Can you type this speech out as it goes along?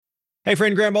Hey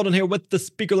friend, Grant Baldwin here with the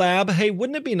Speaker Lab. Hey,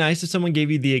 wouldn't it be nice if someone gave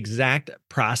you the exact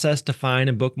process to find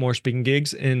and book more speaking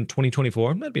gigs in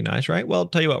 2024? That'd be nice, right? Well, I'll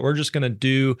tell you what, we're just going to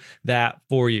do that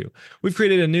for you. We've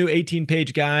created a new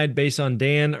 18-page guide based on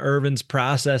Dan Irvin's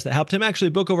process that helped him actually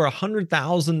book over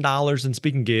 $100,000 in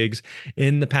speaking gigs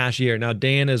in the past year. Now,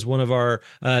 Dan is one of our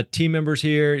team members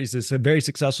here. He's a very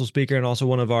successful speaker and also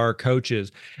one of our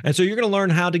coaches. And so you're going to learn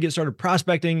how to get started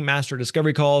prospecting, master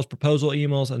discovery calls, proposal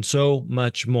emails, and so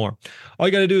much more. All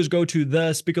you got to do is go to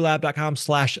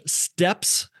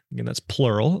thespeakerlab.com/steps. Again, that's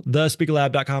plural,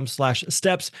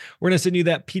 thespeakerlab.com/steps. We're going to send you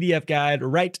that PDF guide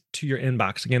right to your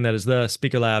inbox. Again, that is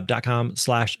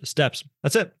thespeakerlab.com/steps.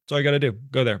 That's it. That's all you got to do.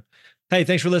 Go there. Hey,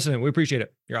 thanks for listening. We appreciate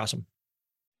it. You're awesome.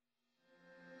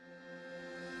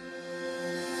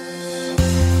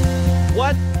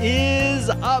 What is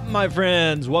up, my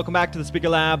friends? Welcome back to the Speaker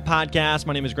Lab podcast.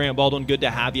 My name is Grant Baldwin. Good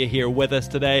to have you here with us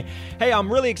today. Hey,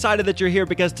 I'm really excited that you're here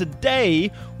because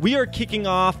today we are kicking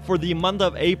off for the month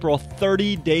of April,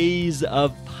 30 days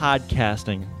of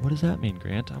podcasting. What does that mean,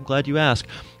 Grant? I'm glad you asked.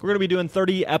 We're going to be doing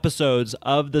 30 episodes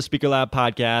of the Speaker Lab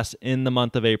podcast in the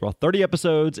month of April. 30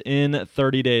 episodes in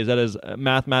 30 days. That is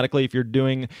mathematically, if you're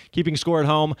keeping score at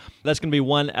home, that's going to be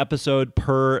one episode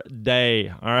per day.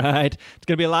 All right. It's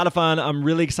going to be a lot of fun. I'm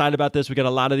really excited about this. We got a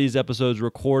lot of these episodes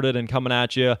recorded and coming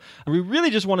at you. We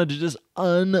really just wanted to just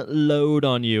unload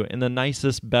on you in the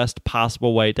nicest, best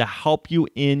possible way to help you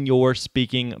in your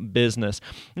speaking business.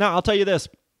 Now, I'll tell you this.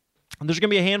 There's going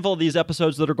to be a handful of these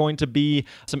episodes that are going to be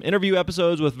some interview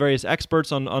episodes with various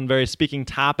experts on various speaking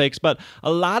topics, but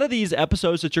a lot of these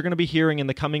episodes that you're going to be hearing in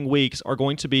the coming weeks are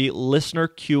going to be listener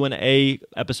Q&A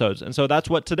episodes. And so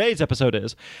that's what today's episode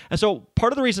is. And so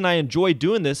part of the reason I enjoy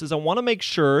doing this is I want to make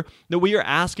sure that we are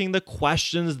asking the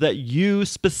questions that you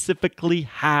specifically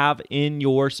have in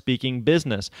your speaking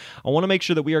business. I want to make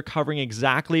sure that we are covering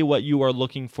exactly what you are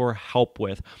looking for help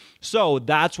with. So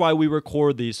that's why we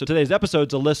record these. So today's episode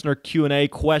is a listener Q&A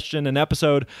question and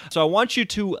episode. So I want you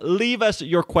to leave us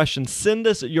your questions. Send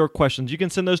us your questions. You can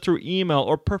send those through email,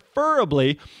 or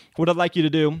preferably what I'd like you to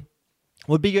do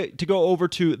would be to go over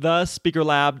to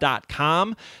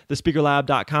thespeakerlab.com.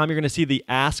 Thespeakerlab.com, you're going to see the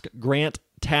Ask Grant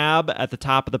tab at the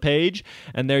top of the page,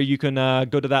 and there you can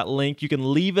go to that link. You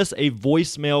can leave us a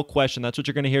voicemail question. That's what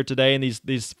you're going to hear today in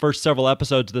these first several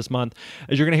episodes this month,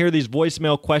 is you're going to hear these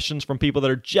voicemail questions from people that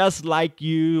are just like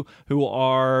you, who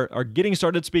are getting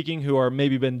started speaking, who are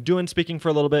maybe been doing speaking for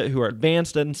a little bit, who are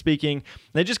advanced in speaking.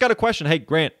 They just got a question. Hey,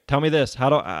 Grant, tell me this. How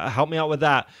do help me out with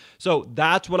that? So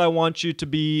that's what I want you to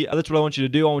be. That's what I want you to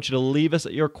do. I want you to leave us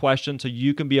your question so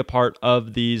you can be a part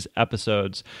of these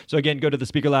episodes. So again, go to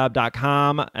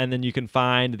thespeakerlab.com, and then you can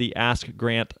find the Ask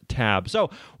Grant tab. So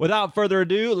without further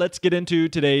ado, let's get into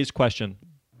today's question.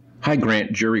 Hi,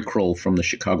 Grant. Jerry Kroll from the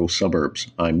Chicago suburbs.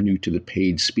 I'm new to the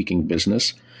paid speaking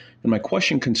business, and my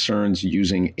question concerns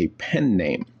using a pen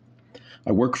name.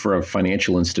 I work for a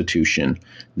financial institution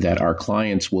that our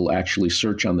clients will actually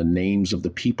search on the names of the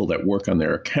people that work on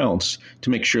their accounts to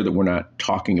make sure that we're not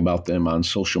talking about them on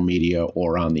social media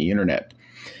or on the internet.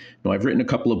 Now, I've written a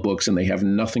couple of books, and they have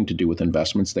nothing to do with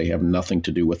investments. They have nothing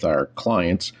to do with our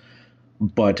clients.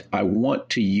 But I want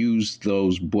to use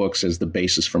those books as the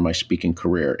basis for my speaking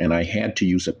career, and I had to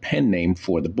use a pen name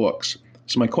for the books.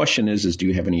 So my question is do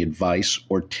you have any advice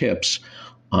or tips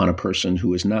on a person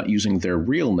who is not using their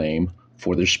real name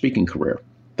for their speaking career?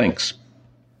 Thanks.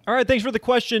 All right, thanks for the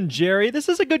question, Jerry. This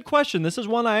is a good question. This is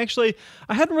one I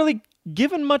hadn't really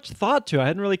given much thought to. I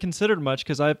hadn't really considered much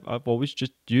because I've always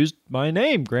just used my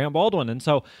name, Grant Baldwin. And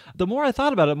so the more I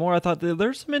thought about it, the more I thought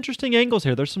there's some interesting angles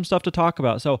here. There's some stuff to talk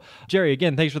about. So Jerry,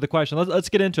 again, thanks for the question. Let's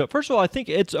get into it. First of all, I think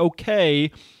it's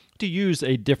okay to use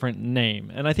a different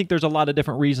name. And I think there's a lot of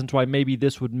different reasons why maybe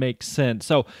this would make sense.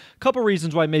 So a couple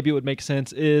reasons why maybe it would make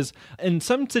sense is in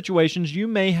some situations, you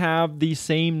may have the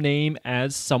same name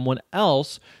as someone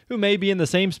else who may be in the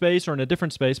same space or in a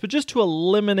different space, but just to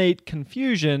eliminate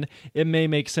confusion, it may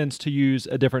make sense to use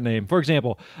a different name. For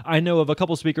example, I know of a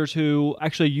couple speakers who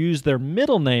actually use their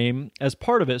middle name as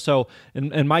part of it. So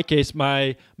in my case,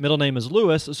 my middle name is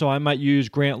Lewis, so I might use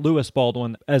Grant Lewis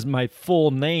Baldwin as my full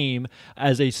name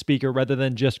as a speaker rather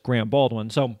than just Grant Baldwin.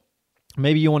 So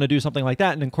maybe you want to do something like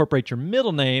that and incorporate your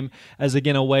middle name as,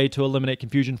 again, a way to eliminate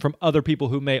confusion from other people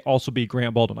who may also be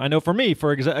Grant Baldwin. I know for me,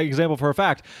 for example, for a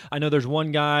fact, I know there's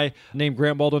one guy named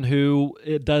Grant Baldwin who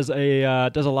does a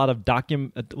lot of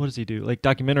what does he do? Like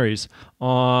documentaries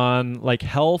on like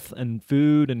health and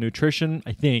food and nutrition,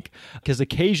 I think, because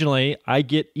occasionally I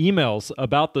get emails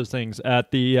about those things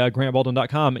at the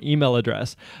grantbaldwin.com email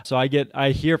address. So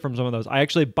I hear from some of those. I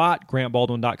actually bought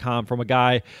grantbaldwin.com from a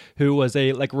guy who was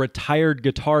a retired retired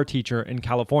guitar teacher in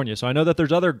California. So I know that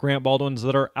there's other Grant Baldwins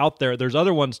that are out there. There's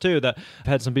other ones too that I've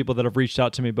had some people that have reached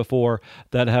out to me before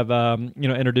that have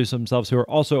introduced themselves who are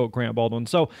also Grant Baldwin.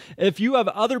 So if you have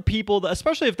other people, that,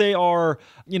 especially if they are,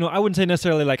 I wouldn't say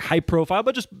necessarily like high profile,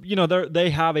 but just, they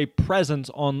have a presence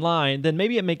online, then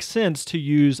maybe it makes sense to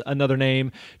use another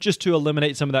name just to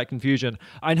eliminate some of that confusion.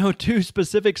 I know two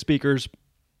specific speakers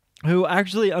who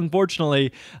actually,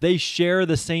 unfortunately, they share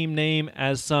the same name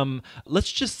as some,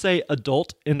 let's just say,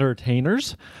 adult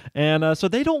entertainers. And so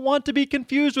they don't want to be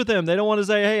confused with them. They don't want to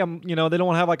say, hey, they don't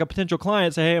want to have like a potential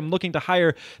client say, hey, I'm looking to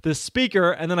hire this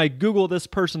speaker. And then I Google this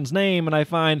person's name and I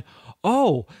find,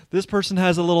 oh, this person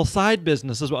has a little side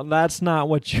business as well. That's not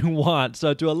what you want.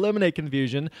 So to eliminate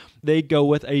confusion, they go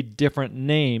with a different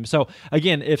name. So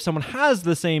again, if someone has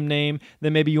the same name,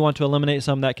 then maybe you want to eliminate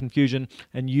some of that confusion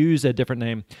and use a different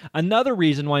name. Another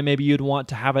reason why maybe you'd want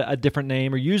to have a different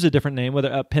name or use a different name,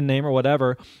 whether a pen name or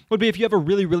whatever, would be if you have a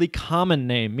really, really common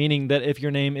name, meaning that if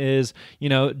your name is,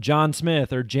 John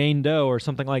Smith or Jane Doe or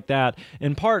something like that,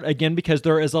 in part, again, because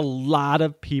there is a lot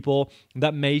of people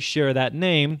that may share that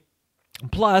name.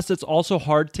 Plus, it's also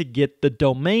hard to get the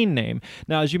domain name.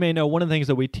 Now, as you may know, one of the things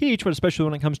that we teach, but especially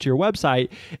when it comes to your website,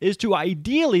 is to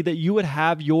ideally that you would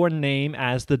have your name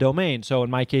as the domain. So in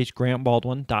my case,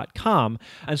 grantbaldwin.com.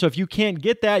 And so if you can't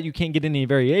get that, you can't get any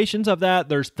variations of that,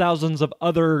 there's thousands of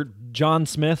other John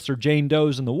Smiths or Jane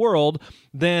Does in the world,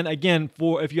 then again,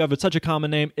 if you have such a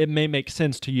common name, it may make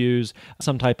sense to use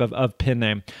some type of pen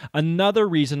name. Another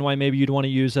reason why maybe you'd want to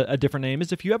use a different name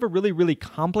is if you have a really, really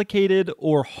complicated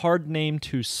or hard name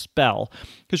to spell.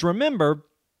 Because remember,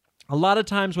 a lot of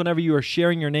times whenever you are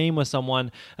sharing your name with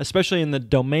someone, especially in the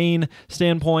domain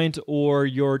standpoint, or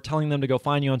you're telling them to go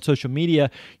find you on social media,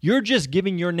 you're just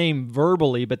giving your name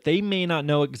verbally, but they may not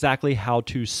know exactly how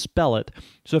to spell it.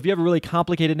 So if you have a really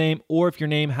complicated name, or if your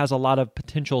name has a lot of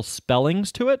potential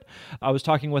spellings to it, I was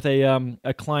talking with a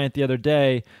client the other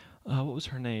day. What was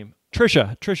her name?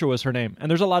 Trisha was her name. And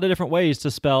there's a lot of different ways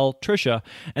to spell Trisha.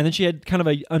 And then she had kind of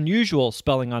an unusual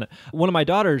spelling on it. One of my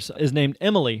daughters is named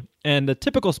Emily, and the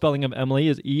typical spelling of Emily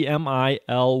is Emily,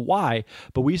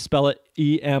 but we spell it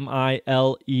Emilee.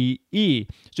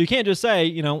 So you can't just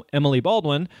say, Emily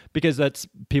Baldwin, because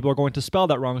people are going to spell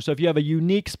that wrong. So if you have a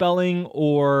unique spelling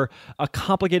or a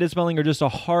complicated spelling or just a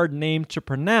hard name to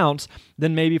pronounce,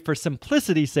 then maybe for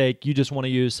simplicity's sake, you just want to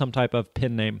use some type of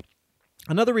pen name.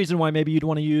 Another reason why maybe you'd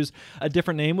want to use a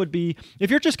different name would be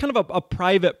if you're just kind of a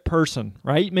private person,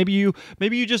 right? Maybe you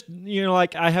just,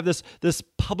 like I have this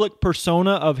public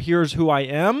persona of here's who I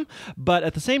am, but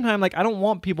at the same time, like I don't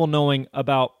want people knowing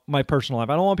about my personal life.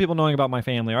 I don't want people knowing about my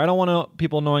family, or I don't want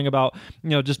people knowing about,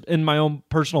 just in my own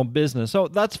personal business. So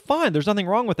that's fine. There's nothing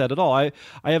wrong with that at all. I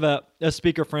have a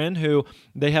speaker friend who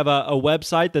they have a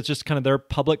website that's just kind of their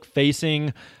public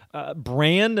facing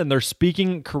brand and their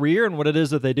speaking career and what it is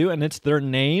that they do, and it's their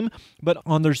name. But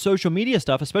on their social media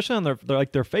stuff, especially on their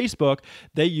Facebook,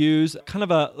 they use kind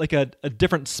of a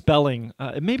different spelling.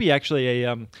 It may be actually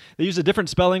they use a different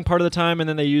spelling part of the time, and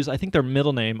then they use, I think, their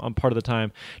middle name on part of the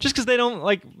time, just because they don't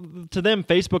to them,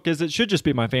 Facebook it should just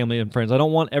be my family and friends. I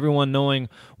don't want everyone knowing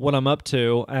what I'm up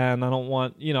to, and I don't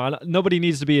want, nobody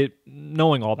needs to be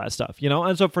knowing all that stuff,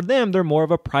 and so for them, they're more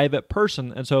of a private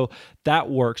person, and so that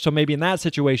works. So maybe in that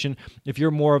situation, if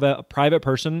you're more of a private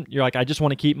person, you're like, I just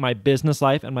want to keep my business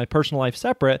life and my personal life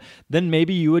separate, then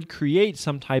maybe you would create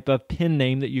some type of pen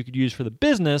name that you could use for the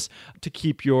business to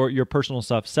keep your personal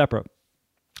stuff separate.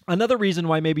 Another reason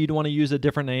why maybe you'd want to use a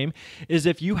different name is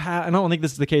if you have, and I don't think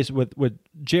this is the case with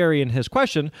Jerry and his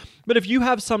question, but if you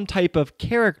have some type of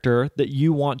character that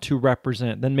you want to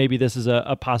represent, then maybe this is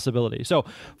a possibility. So,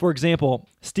 for example,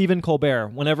 Stephen Colbert,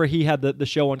 whenever he had the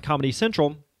show on Comedy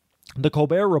Central, The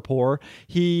Colbert Report,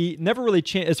 he never really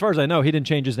changed, as far as I know, he didn't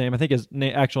change his name. I think his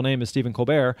actual name is Stephen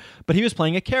Colbert, but he was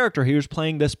playing a character. He was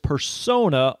playing this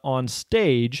persona on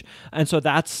stage, and so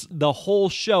that's the whole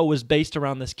show was based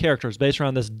around this character. It's based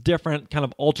around this different kind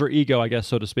of alter ego, I guess,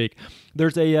 so to speak.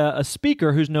 There's a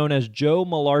speaker who's known as Joe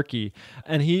Malarkey,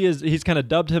 and he's kind of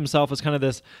dubbed himself as kind of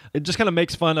this, it just kind of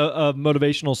makes fun of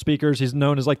motivational speakers. He's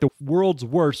known as like the world's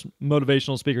worst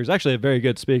motivational speaker. He's actually a very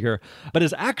good speaker, but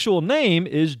his actual name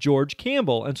is George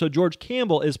Campbell. And so George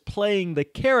Campbell is playing the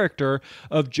character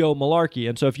of Joe Malarkey.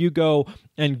 And so if you go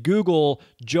and Google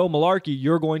Joe Malarkey,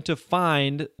 you're going to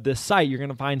find this site. You're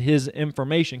going to find his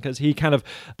information because he kind of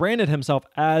branded himself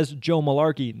as Joe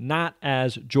Malarkey, not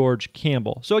as George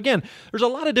Campbell. So again, there's a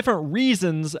lot of different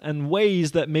reasons and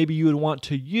ways that maybe you would want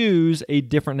to use a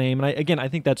different name. And I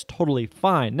think that's totally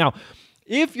fine. Now,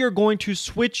 if you're going to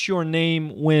switch your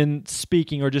name when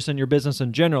speaking or just in your business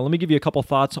in general, let me give you a couple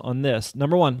thoughts on this.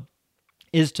 Number one,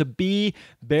 is to be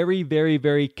very, very,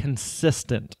 very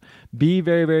consistent. Be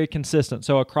very, very consistent.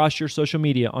 So across your social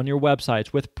media, on your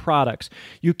websites, with products,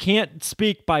 you can't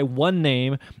speak by one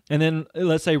name and then,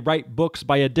 let's say, write books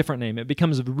by a different name. It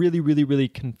becomes really, really, really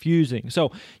confusing.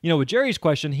 So, with Jerry's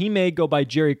question, he may go by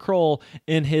Jerry Kroll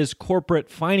in his corporate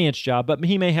finance job, but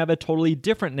he may have a totally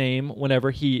different name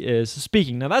whenever he is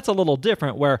speaking. Now, that's a little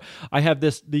different where I have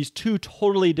these two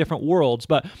totally different worlds.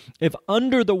 But if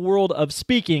under the world of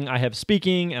speaking, I have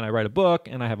speaking and I write a book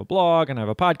and I have a blog and I have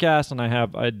a podcast and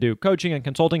I do coaching and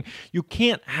consulting, you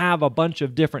can't have a bunch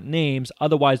of different names.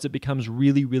 Otherwise, it becomes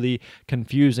really, really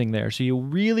confusing there. So you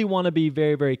really want to be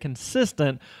very, very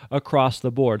consistent across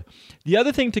the board. The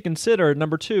other thing to consider,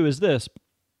 number 2, is this,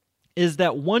 is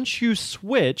that once you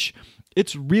switch,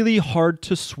 it's really hard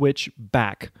to switch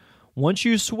back. Once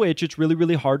you switch, it's really,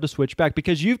 really hard to switch back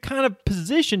because you've kind of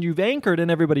positioned, you've anchored in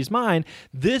everybody's mind,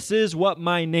 this is what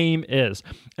my name is.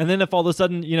 And then if all of a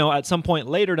sudden, at some point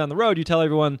later down the road, you tell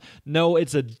everyone, no,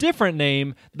 it's a different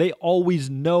name, they always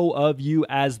know of you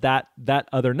as that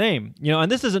other name.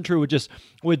 And this isn't true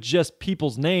with just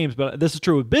people's names, but this is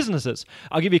true with businesses.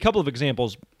 I'll give you a couple of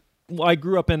examples. I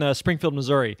grew up in Springfield,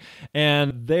 Missouri,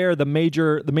 and there the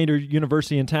major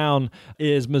university in town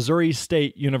is Missouri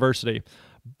State University.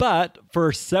 But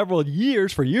for several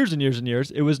years, for years and years and years,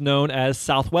 it was known as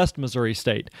Southwest Missouri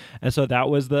State. And so that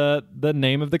was the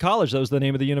name of the college. That was the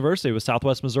name of the university. It was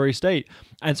Southwest Missouri State.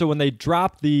 And so when they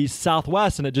dropped the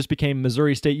Southwest and it just became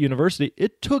Missouri State University,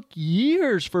 it took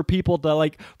years for people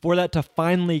to for that to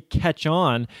finally catch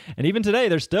on. And even today,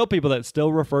 there's still people that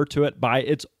still refer to it by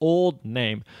its old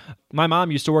name. My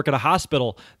mom used to work at a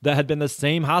hospital that had been the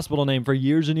same hospital name for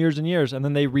years and years and years, and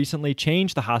then they recently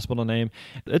changed the hospital name.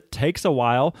 It takes a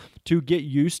while to get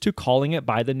used to calling it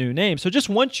by the new name. So just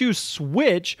once you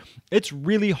switch, it's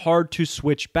really hard to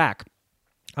switch back.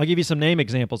 I'll give you some name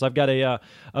examples. I've got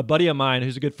a buddy of mine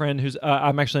who's a good friend who's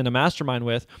I'm actually in a mastermind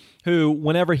with, who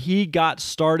whenever he got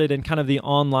started in kind of the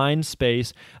online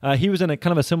space, he was in a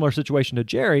kind of a similar situation to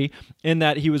Jerry in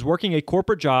that he was working a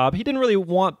corporate job. He didn't really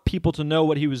want people to know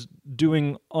what he was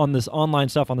doing on this online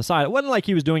stuff on the side. It wasn't like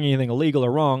he was doing anything illegal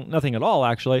or wrong, nothing at all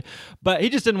actually, but he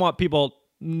just didn't want people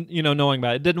knowing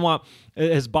about it. Didn't want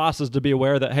his bosses to be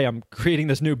aware that, hey, I'm creating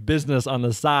this new business on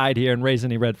the side here and raise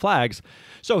any red flags.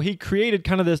 So he created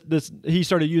kind of this, he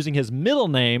started using his middle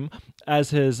name as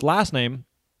his last name.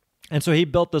 And so he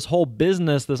built this whole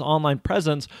business, this online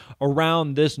presence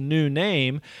around this new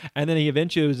name. And then he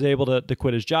eventually was able to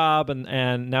quit his job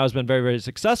and now has been very, very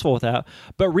successful with that.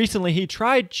 But recently he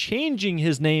tried changing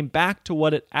his name back to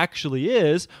what it actually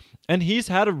is. And he's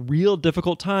had a real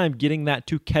difficult time getting that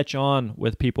to catch on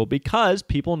with people because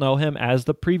people know him as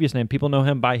the previous name. People know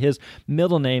him by his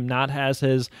middle name, not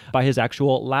by his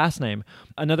actual last name.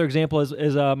 Another example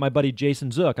is my buddy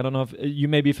Jason Zook. I don't know if you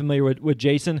may be familiar with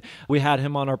Jason. We had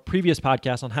him on our previous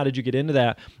podcast on how did you get into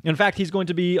that. In fact, he's going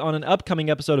to be on an upcoming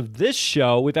episode of this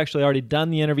show. We've actually already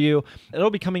done the interview. It'll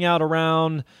be coming out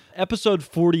around episode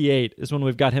 48 is when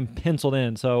we've got him penciled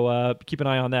in. So keep an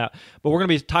eye on that. But we're going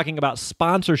to be talking about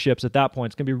sponsorships at that point.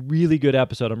 It's going to be a really good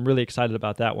episode. I'm really excited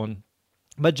about that one.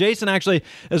 But Jason actually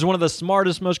is one of the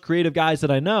smartest, most creative guys that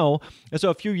I know. And so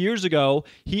a few years ago,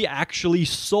 he actually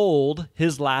sold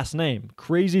his last name.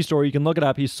 Crazy story. You can look it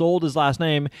up. He sold his last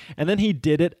name, and then he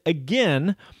did it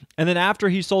again. And then after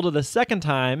he sold it a second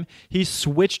time, he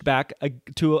switched back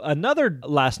to another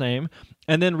last name.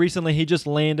 And then recently he just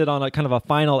landed on a kind of a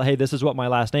final, hey, this is what my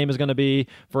last name is going to be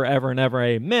forever and ever,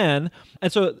 amen.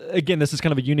 And so again, this is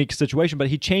kind of a unique situation, but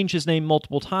he changed his name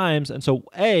multiple times. And so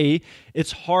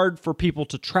it's hard for people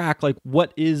to track, like,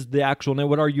 what is the actual name?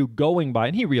 What are you going by?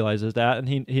 And he realizes that, and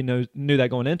he knew that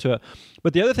going into it.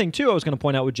 But the other thing too, I was going to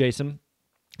point out with Jason,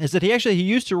 is that he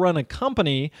used to run a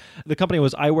company. The company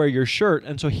was I Wear Your Shirt.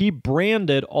 And so he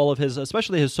branded all of his,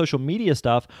 especially his social media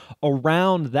stuff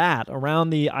around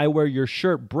the I Wear Your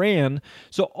Shirt brand.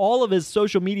 So all of his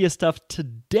social media stuff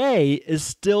today is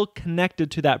still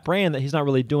connected to that brand that he's not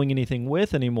really doing anything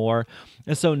with anymore.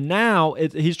 And so now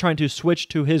he's trying to switch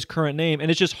to his current name.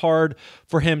 And it's just hard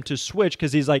for him to switch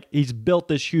because he's built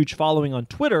this huge following on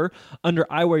Twitter under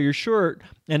I Wear Your Shirt.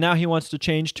 And now he wants to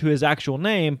change to his actual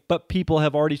name, but people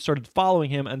have already started following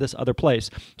him in this other place.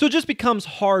 So it just becomes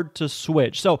hard to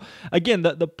switch. So again,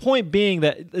 the point being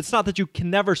that it's not that you can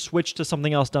never switch to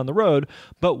something else down the road,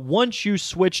 but once you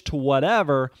switch to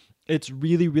whatever, it's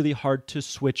really, really hard to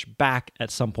switch back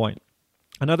at some point.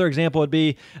 Another example would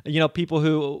be, people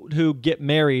who get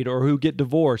married or who get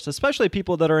divorced, especially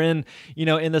people that are in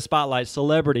the spotlight,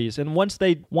 celebrities. And once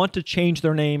they want to change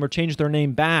their name or change their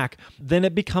name back, then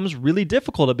it becomes really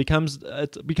difficult. It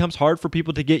becomes hard for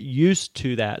people to get used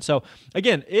to that. So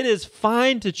again, it is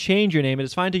fine to change your name. It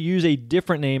is fine to use a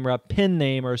different name or a pen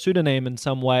name or a pseudonym in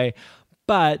some way.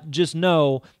 But just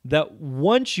know that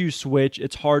once you switch,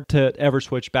 it's hard to ever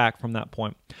switch back from that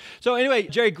point. So anyway,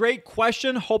 Jerry, great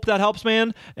question. Hope that helps,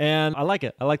 man. And I like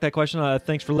it. I like that question.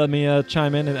 Thanks for letting me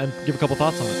chime in and give a couple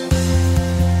thoughts on it.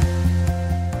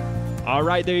 All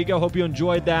right, there you go. Hope you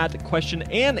enjoyed that question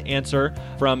and answer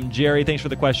from Jerry. Thanks for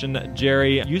the question,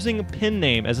 Jerry. Using a pen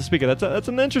name as a speaker, that's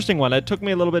an interesting one. It took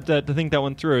me a little bit to think that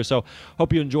one through, so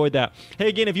hope you enjoyed that. Hey,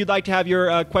 again, if you'd like to have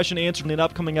your question answered in an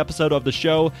upcoming episode of the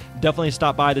show, definitely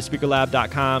stop by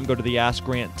thespeakerlab.com, go to the Ask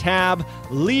Grant tab,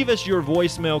 leave us your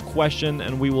voicemail question,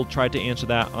 and we will try to answer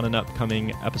that on an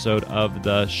upcoming episode of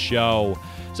the show.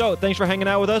 So thanks for hanging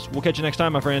out with us. We'll catch you next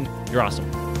time, my friend. You're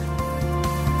awesome.